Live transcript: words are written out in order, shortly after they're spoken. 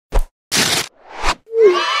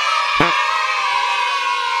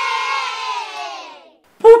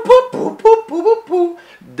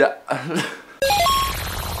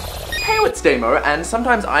LittleMissy, and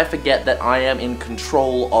sometimes I forget that I am in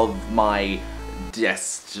control of my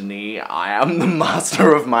destiny. I am the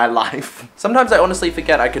master of my life. Sometimes I honestly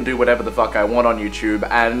forget I can do whatever the fuck I want on YouTube,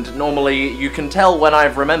 and normally you can tell when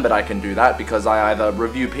I've remembered I can do that because I either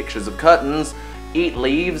review pictures of curtains, eat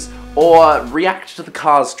leaves, or react to the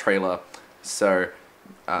Cars trailer. So,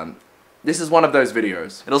 this is one of those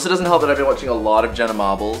videos. It also doesn't help that I've been watching a lot of Jenna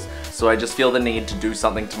Marbles, so I just feel the need to do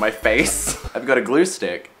something to my face. I've got a glue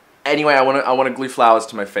stick. Anyway, I wanna glue flowers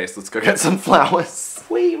to my face. Let's go get some flowers.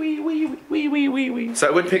 Wee wee wee wee wee wee wee. So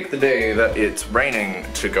I would pick the day that it's raining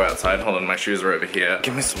to go outside. Hold on, my shoes are over here.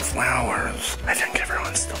 Give me some flowers. I think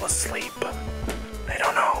everyone's still asleep. I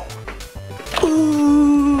don't know.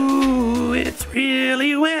 Ooh, it's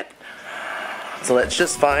really wet. So let's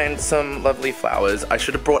just find some lovely flowers. I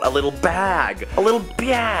should have brought a little bag. A little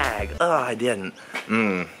bag. Oh, I didn't.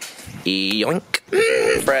 Yoink.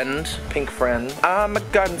 Friend. Pink friend. I'm a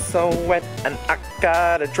garden so wet and I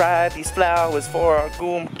gotta dry these flowers before I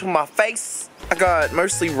go to my face. I got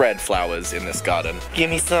mostly red flowers in this garden. Give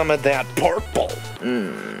me some of that purple.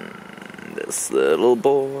 This little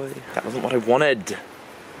boy. That wasn't what I wanted.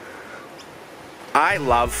 I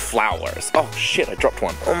love flowers. Oh shit, I dropped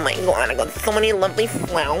one. Oh my god, I got so many lovely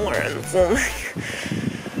flowers. Oh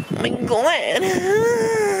my god.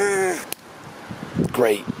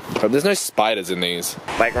 Great. Hope there's no spiders in these.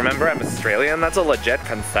 Like, remember I'm Australian? That's a legit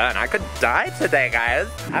concern. I could die today, guys.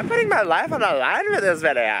 I'm putting my life on the line for this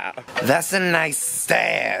video. That's a nice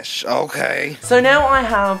stash. Okay. So now I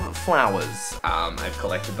have flowers. I've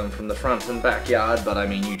collected them from the front and backyard, but I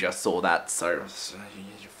mean, you just saw that, so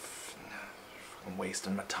I'm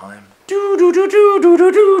wasting my time.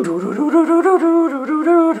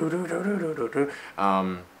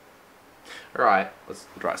 Alright, let's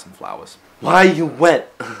dry some flowers. Why are you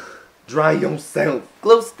wet? Dry yourself.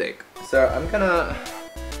 Glow stick. So I'm gonna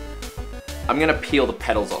peel the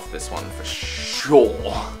petals off this one for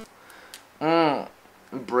sure. I'm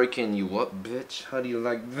breaking you up, bitch. How do you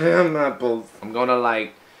like them apples? I'm gonna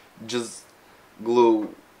like just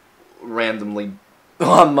glue randomly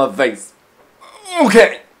on my face.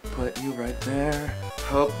 Okay. Put you right there.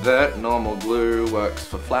 Hope that normal glue works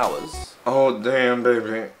for flowers. Oh damn,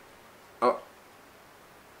 baby.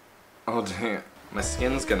 Oh damn. My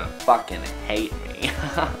skin's gonna fucking hate me.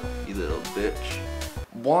 You little bitch.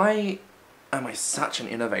 Why am I such an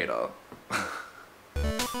innovator?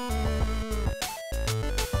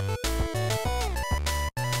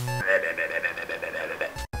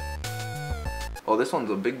 Oh, this one's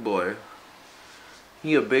a big boy.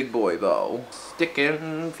 He a big boy though.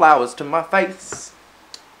 Sticking flowers to my face.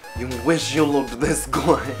 You wish you looked this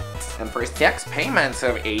good. And for 6 payments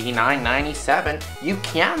of $89.97, you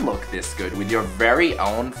can look this good with your very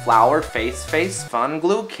own Flower Face Fun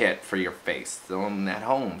Glue Kit for your face. So at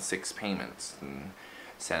home, 6 payments. And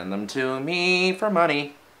send them to me for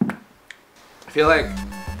money. I feel like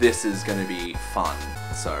this is gonna be fun.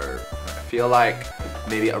 So I feel like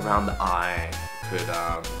maybe around the eye could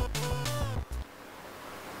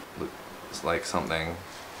look like something.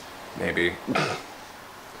 Maybe.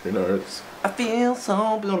 Who knows? I feel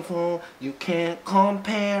so beautiful, you can't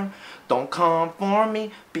compare. Don't come for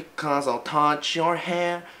me, because I'll touch your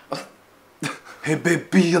hair. Hey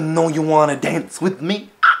baby, I know you wanna dance with me.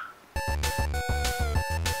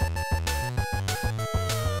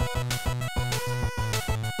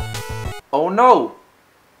 Oh no!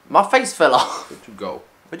 My face fell off. Where'd you go?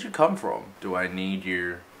 Where'd you come from? Do I need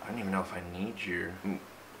you? I don't even know if I need you.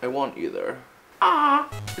 I want either. Ah!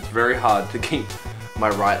 It's very hard to keep my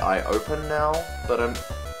right eye open now, but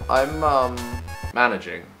I'm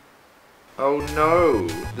managing. Oh no!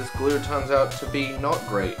 This glue turns out to be not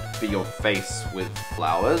great for your face with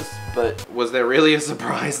flowers, but was there really a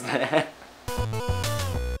surprise there?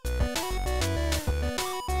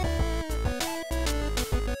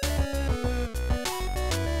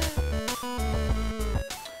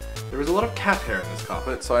 There is a lot of cat hair in this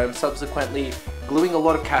carpet, so I am subsequently gluing a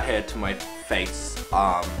lot of cat hair to my face.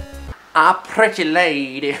 Pretty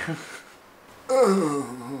lady. I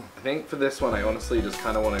think for this one I honestly just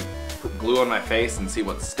kind of want to put glue on my face and see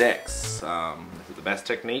what sticks. Is it the best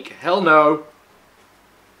technique? Hell no!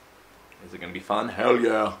 Is it gonna be fun? Hell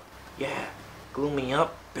yeah. Yeah, glue me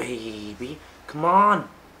up, baby. Come on,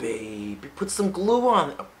 baby. Put some glue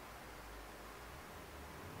on.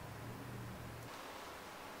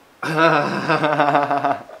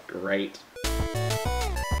 Great.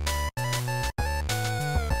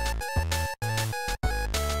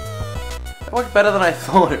 It worked better than I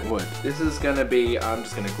thought it would. This is gonna be, I'm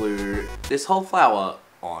just gonna glue this whole flower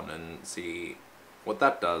on and see what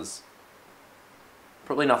that does.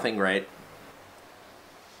 Probably nothing great.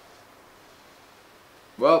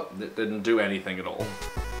 Well, it didn't do anything at all.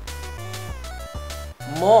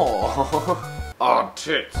 More. Oh,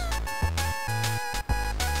 tits.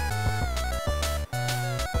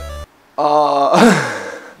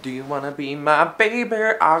 Do you wanna be my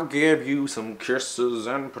baby? I'll give you some kisses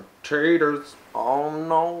and potatoes. Oh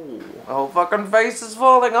no, the whole fucking face is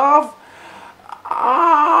falling off.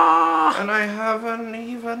 Ah, and I haven't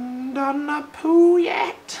even done a poo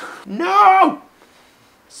yet. No!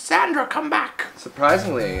 Sandra, come back.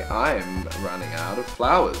 Surprisingly, I'm running out of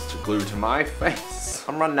flowers to glue to my face.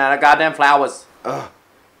 I'm running out of goddamn flowers. Ugh.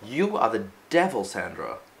 You are the devil,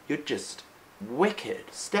 Sandra. You're just wicked.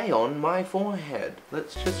 Stay on my forehead.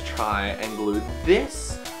 Let's just try and glue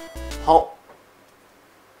this whole...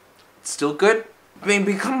 Still good?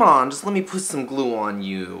 Baby, come on, just let me put some glue on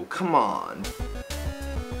you. Come on.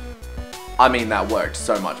 I mean, that worked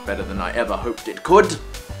so much better than I ever hoped it could.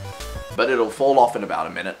 But it'll fall off in about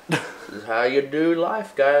a minute. This is how you do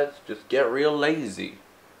life, guys. Just get real lazy.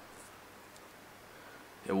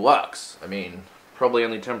 It works. I mean, probably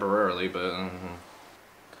only temporarily, but...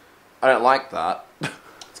 I don't like that.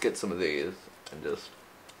 Let's get some of these and just...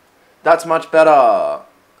 That's much better.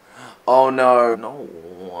 Oh no.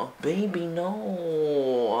 No. Baby,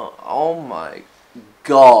 no. Oh my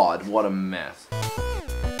god, what a mess.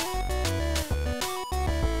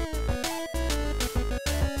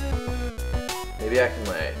 Maybe I can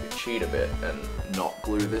like cheat a bit and not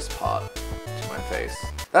glue this part to my face.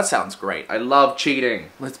 That sounds great. I love cheating.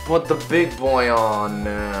 Let's put the big boy on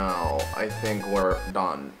now. I think we're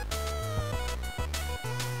done.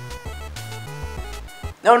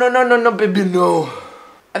 No, no, no, no, no, baby, no.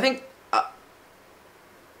 I think... I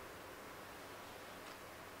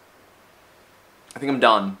think I'm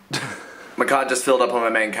done. My card just filled up on my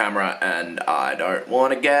main camera and I don't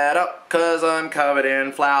want to get up because I'm covered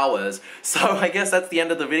in flowers. So I guess that's the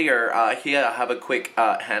end of the video. Here, I have a quick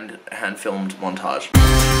hand-filmed montage.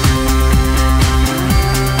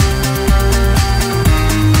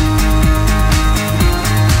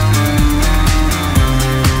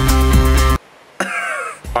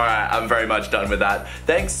 Alright, I'm very much done with that.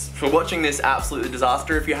 Thanks for watching this absolutely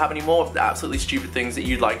disaster. If you have any more absolutely stupid things that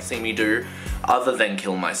you'd like to see me do, other than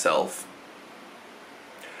kill myself,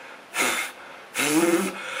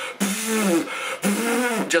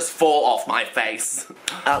 just fall off my face.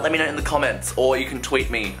 Let me know in the comments, or you can tweet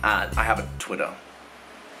me at, I have a Twitter.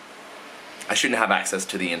 I shouldn't have access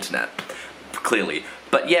to the internet, clearly.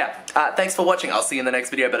 But yeah, thanks for watching. I'll see you in the next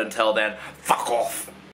video, but until then, fuck off.